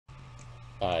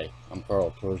Hi, I'm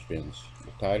Carl Torsbins.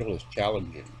 The title is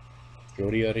Challenging.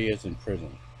 Jodi Arias in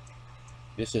Prison.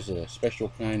 This is a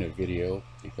special kind of video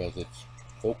because it's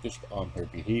focused on her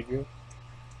behavior,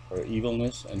 her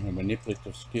evilness, and her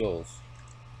manipulative skills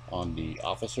on the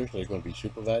officers that are going to be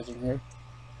supervising her,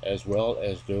 as well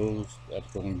as those that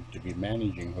are going to be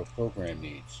managing her program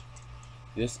needs.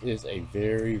 This is a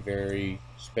very, very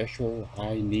special,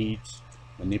 high needs,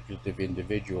 manipulative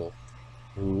individual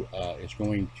who is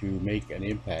going to make an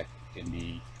impact in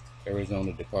the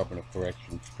Arizona Department of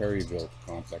Corrections Perryville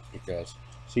complex because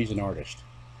she's an artist.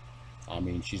 I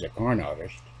mean, she's a con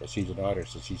artist, but she's an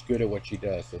artist and she's good at what she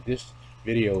does. So this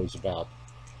video is about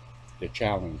the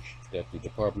challenge that the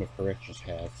Department of Corrections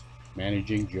has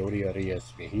managing Jodi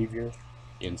Arias' behavior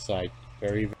inside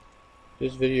Perryville.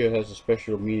 This video has a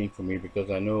special meaning for me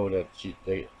because I know that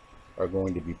they are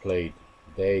going to be played.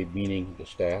 They meaning the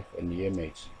staff and the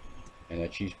inmates, and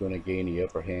that she's going to gain the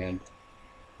upper hand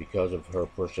because of her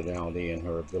personality and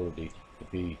her ability to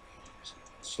be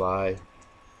sly,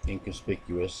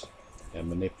 inconspicuous, and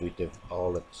manipulative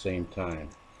all at the same time,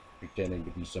 pretending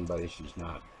to be somebody she's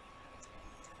not.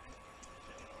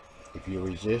 If you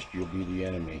resist, you'll be the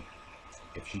enemy.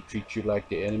 If she treats you like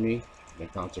the enemy, the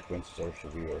consequences are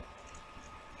severe.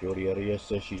 Jodi Arias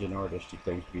says she's an artist. She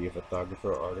claims to be a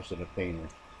photographer, artist, and a painter.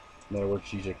 In other words,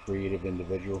 she's a creative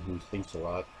individual who thinks a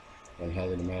lot and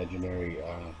has an imaginary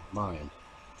mind.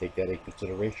 Take that into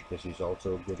consideration because she's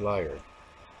also a good liar.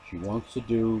 She wants to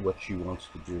do what she wants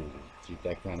to do. She's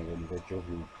that kind of individual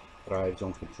who thrives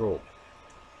on control.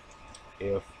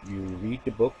 If you read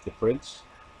the book, The Prince,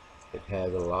 it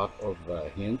has a lot of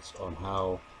hints on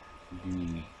how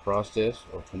the process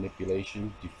of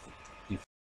manipulation.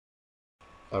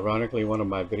 Ironically, one of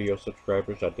my video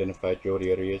subscribers identified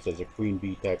Jodi Arias as a queen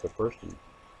bee type of person.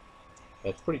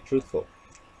 That's pretty truthful.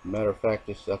 Matter of fact,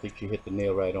 I think she hit the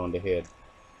nail right on the head.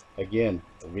 Again,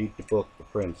 read the book, The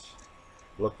Prince.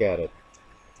 Look at it.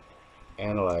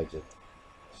 Analyze it.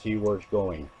 See where it's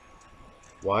going.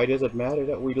 Why does it matter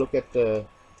that we look at the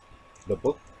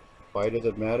book? Why does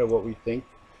it matter what we think?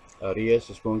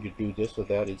 Arias is going to do this or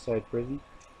that inside prison?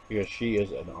 Because she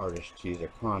is an artist. She is a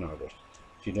con artist.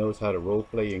 She knows how to role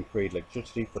play and create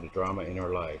electricity for the drama in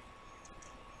her life.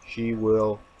 She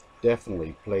will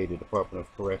definitely play the Department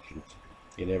of Corrections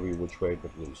in every which way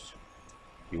but loose.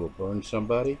 He will burn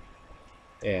somebody,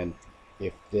 and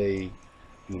if they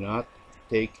do not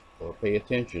take or pay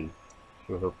attention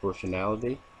to her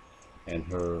personality and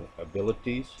her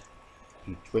abilities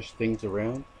to twist things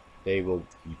around, they will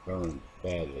be burned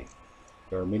badly.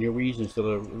 There are many reasons to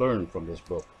learn from this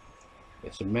book.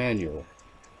 It's a manual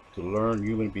to learn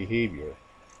human behavior,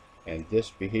 and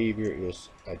this behavior is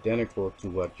identical to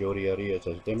what Jodi Arias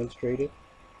has demonstrated,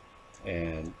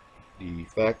 and the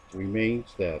fact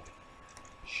remains that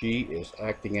she is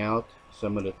acting out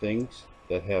some of the things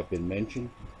that have been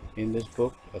mentioned in this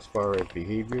book as far as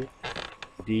behavior,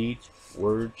 deeds,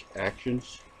 words,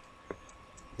 actions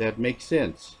that make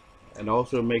sense and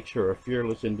also makes her a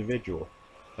fearless individual.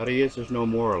 Arias is no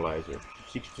moralizer.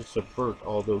 She seeks to subvert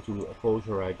all those who oppose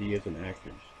her ideas and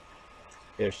actions.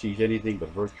 If she's anything but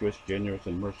virtuous, generous,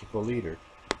 and merciful leader,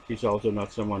 she's also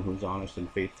not someone who's honest and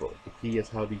faithful. The key is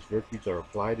how these virtues are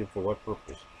applied and for what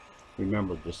purpose.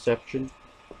 Remember, deception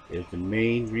is the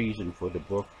main reason for the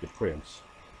book, The Prince.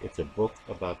 It's a book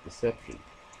about deception.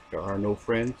 There are no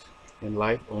friends in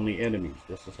life, only enemies.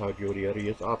 This is how Jodi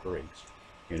Arias operates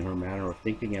in her manner of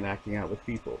thinking and acting out with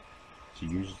people. She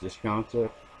uses this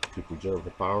concept to preserve her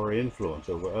power and influence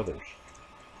over others.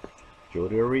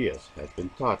 Jodi Arias has been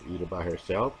taught either by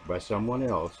herself or by someone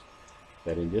else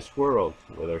that in this world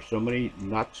where there are so many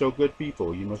not so good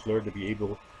people, you must learn to be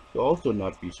able to also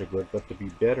not be so good, but to be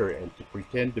better and to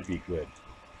pretend to be good.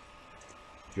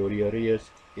 Jodi Arias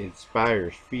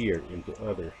inspires fear into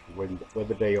others.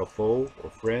 Whether they are foe or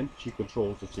friend, she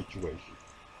controls the situation.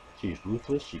 She is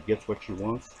ruthless, she gets what she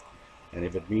wants, and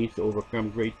if it means to overcome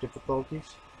great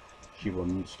difficulties, she will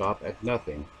stop at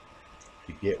nothing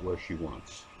to get where she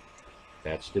wants.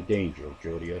 That's the danger of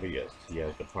Jodi Arias. She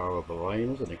has the power of a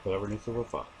lioness and the cleverness of a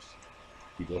fox.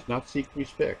 She does not seek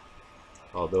respect.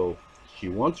 Although she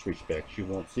wants respect, she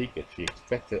won't seek it. She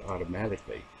expects it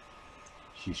automatically.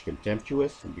 She's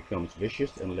contemptuous and becomes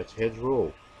vicious and lets heads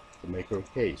roll to make her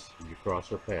case if you cross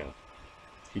her path.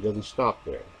 She doesn't stop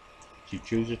there. She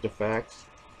chooses the facts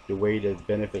the way that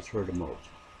benefits her the most.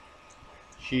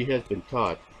 She has been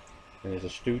taught and is a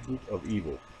student of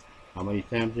evil. How many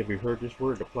times have you heard this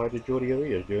word applied to Jodi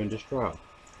Arias during this trial?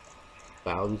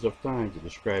 Thousands of times to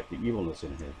describe the evilness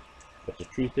in her. But the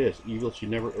truth is, evil, she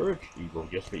never urged evil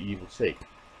just for evil's sake.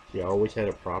 She always had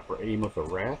a proper aim of her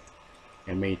wrath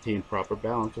and maintain proper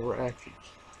balance of her actions.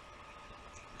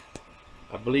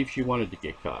 I believe she wanted to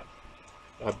get caught.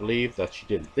 I believe that she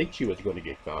didn't think she was going to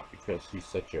get caught because she's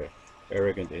such a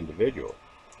arrogant individual.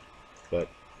 But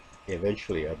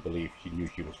eventually I believe she knew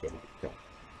she was going to get caught.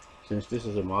 Since this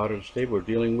is a modern state we're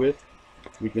dealing with,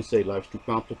 we can say life's too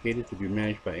complicated to be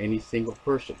managed by any single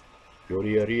person.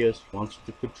 Jodi Arias wants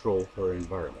to control her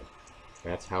environment.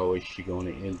 That's how is she going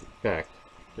to impact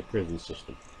the prison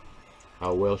system.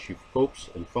 How well she copes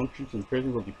and functions in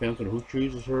prison will depend on who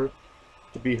chooses her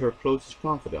to be her closest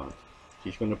confidant.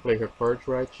 She's going to play her cards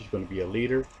right. She's going to be a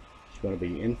leader. She's going to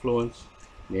be influenced.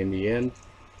 And in the end,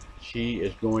 she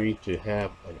is going to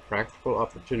have a practical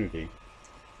opportunity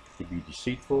to be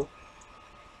deceitful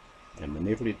and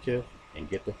manipulative and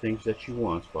get the things that she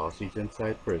wants while she's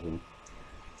inside prison.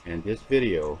 And this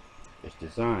video is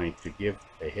designed to give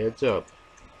a heads up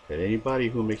that anybody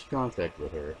who makes contact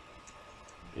with her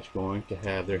is going to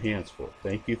have their hands full.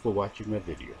 Thank you for watching my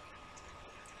video.